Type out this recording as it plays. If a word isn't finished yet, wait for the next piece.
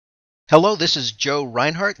Hello, this is Joe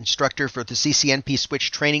Rinehart, instructor for the CCNP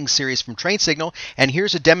Switch Training Series from TrainSignal, and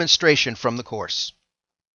here's a demonstration from the course.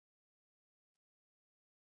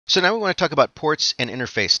 So now we want to talk about ports and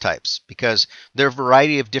interface types, because there are a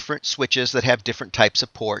variety of different switches that have different types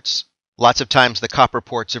of ports. Lots of times the copper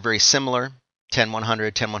ports are very similar,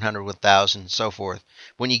 10100, 10100, 1000, and so forth.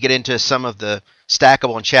 When you get into some of the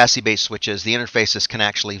stackable and chassis-based switches, the interfaces can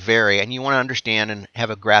actually vary, and you want to understand and have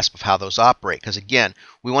a grasp of how those operate. Because again,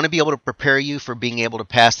 we want to be able to prepare you for being able to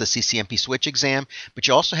pass the CCNP switch exam, but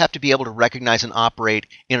you also have to be able to recognize and operate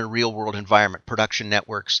in a real-world environment, production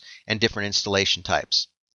networks, and different installation types.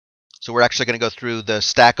 So we're actually going to go through the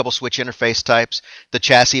stackable switch interface types, the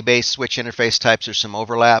chassis-based switch interface types. There's some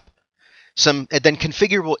overlap. Some then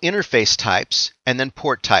configurable interface types, and then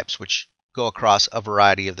port types, which go across a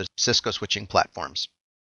variety of the Cisco switching platforms.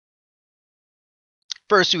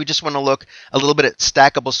 First, we just want to look a little bit at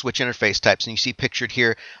stackable switch interface types, and you see pictured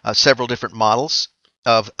here several different models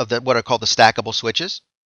of what are called the stackable switches.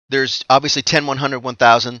 There's obviously 10100,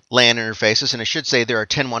 1000 LAN interfaces, and I should say there are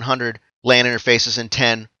 10100 LAN interfaces and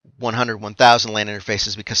 10100, 1000 LAN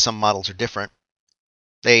interfaces because some models are different.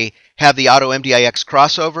 They have the auto MDIX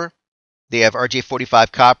crossover. They have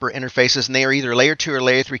RJ45 copper interfaces, and they are either layer 2 or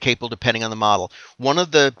layer 3 capable depending on the model. One of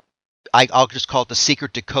the, I'll just call it the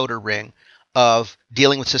secret decoder ring of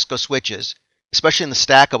dealing with Cisco switches, especially in the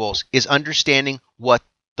stackables, is understanding what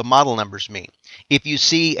the model numbers mean. If you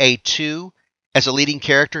see a 2 as a leading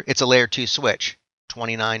character, it's a layer 2 switch,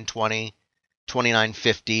 2920,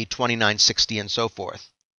 2950, 2960, and so forth.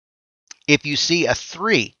 If you see a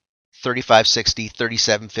 3, 3560,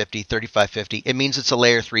 3750, 3550, it means it's a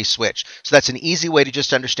layer 3 switch. So that's an easy way to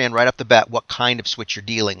just understand right off the bat what kind of switch you're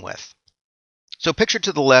dealing with. So pictured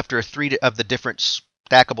to the left are 3 of the different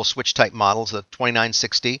stackable switch type models, the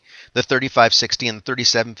 2960, the 3560, and the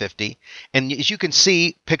 3750. And as you can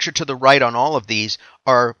see, pictured to the right on all of these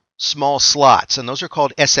are small slots, and those are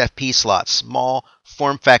called Sfp slots, small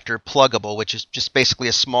form factor pluggable, which is just basically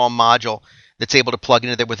a small module that's able to plug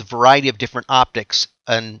into there with a variety of different optics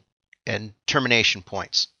and termination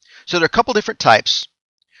points. So there are a couple different types.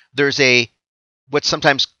 There's what's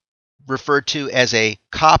sometimes referred to as a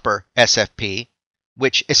copper SFP,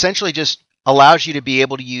 which essentially just allows you to be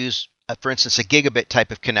able to use, for instance, a gigabit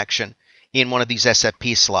type of connection in one of these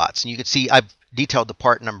SFP slots. And you can see I've detailed the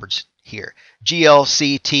part numbers here.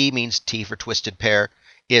 GLCT means T for twisted pair,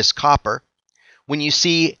 is copper. When you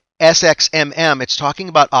see SXMM, it's talking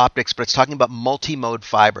about optics, but it's talking about multi-mode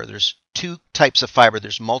fiber. There's 2 types of fiber.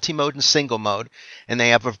 There's multi-mode and single mode, and they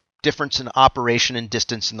have a difference in operation and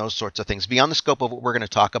distance and those sorts of things beyond the scope of what we're going to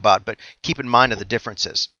talk about, but keep in mind of the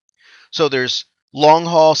differences. So there's long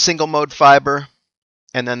haul single mode fiber,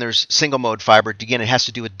 and then there's single mode fiber. Again, it has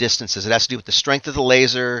to do with distances. It has to do with the strength of the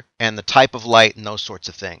laser and the type of light and those sorts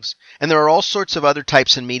of things. And there are all sorts of other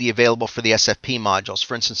types and media available for the SFP modules.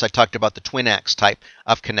 For instance, I talked about the twin-ax type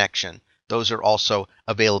of connection. Those are also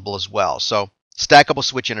available as well. So stackable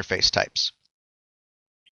switch interface types.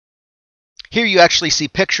 Here you actually see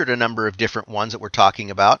pictured a number of different ones that we're talking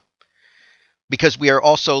about, because we are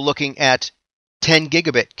also looking at 10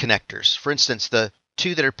 gigabit connectors. For instance, the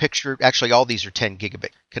 2 that are pictured, actually all these are 10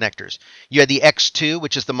 gigabit connectors. You had the X2,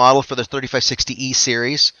 which is the model for the 3560E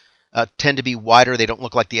series, tend to be wider. They don't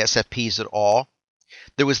look like the SFPs at all.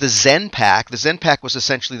 There was the Zen Pack. The Zen Pack was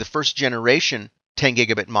essentially the first generation 10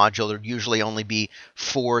 gigabit module. There would usually only be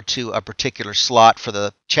 4 to a particular slot for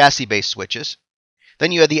the chassis-based switches.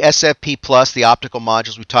 Then you had the SFP Plus, the optical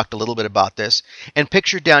modules. We talked a little bit about this. And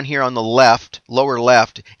pictured down here on the left, lower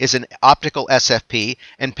left, is an optical SFP.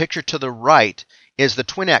 And pictured to the right is the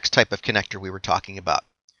twin-ax type of connector we were talking about.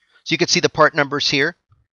 So you can see the part numbers here.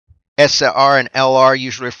 SR and LR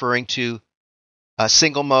usually referring to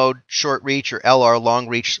single mode short reach, or LR long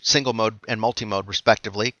reach single mode and multi-mode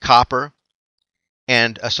respectively. Copper,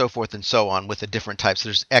 and so forth and so on with the different types.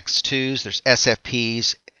 There's X2s, there's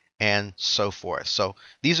SFPs, and so forth. So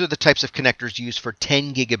these are the types of connectors used for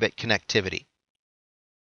 10 gigabit connectivity.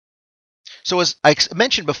 So as I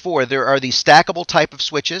mentioned before, there are the stackable type of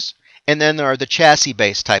switches, and then there are the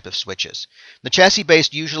chassis-based type of switches. The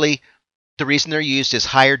chassis-based, usually the reason they're used is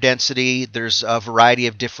higher density. There's a variety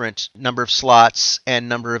of different number of slots and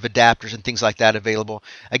number of adapters and things like that available.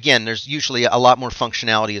 Again, there's usually a lot more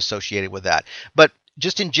functionality associated with that. But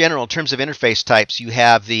just in general, in terms of interface types, you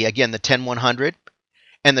have the 10100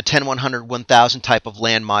 and the 10100 1000 type of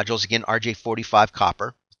LAN modules, again, RJ45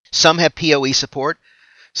 copper. Some have PoE support.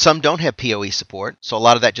 Some don't have PoE support. So a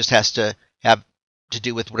lot of that just has to have to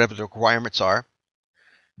do with whatever the requirements are.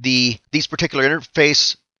 These particular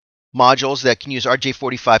interface modules that can use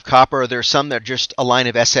RJ45 copper, there are some that are just a line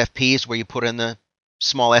of SFPs where you put in the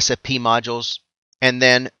small SFP modules, and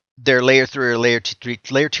then they're layer 3 or layer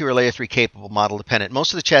 2 or layer 3 capable, model dependent.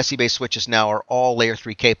 Most of the chassis-based switches now are all layer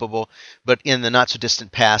 3 capable, but in the not so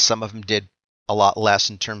distant past, some of them did a lot less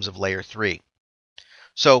in terms of layer 3.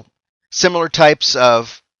 So similar types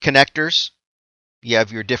of connectors. You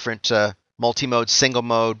have your different multi-mode, single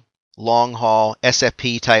mode, long haul,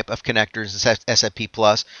 SFP type of connectors, SFP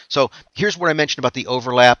plus. So here's what I mentioned about the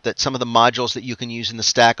overlap, that some of the modules that you can use in the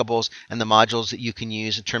stackables and the modules that you can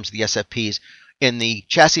use in terms of the SFPs in the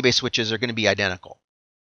chassis-based switches are going to be identical.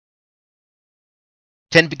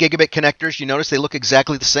 10 gigabit connectors, you notice they look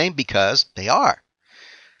exactly the same because they are.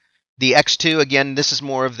 The X2, again, this is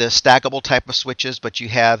more of the stackable type of switches, but you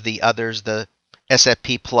have the others, the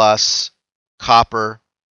SFP plus, copper,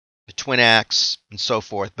 the twin axe, and so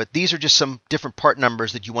forth. But these are just some different part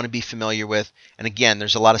numbers that you want to be familiar with. And again,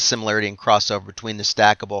 there's a lot of similarity and crossover between the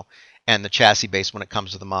stackable and the chassis base when it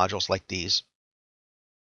comes to the modules like these.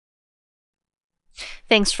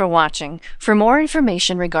 Thanks for watching. For more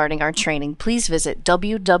information regarding our training, please visit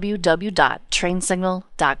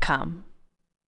www.trainsignal.com.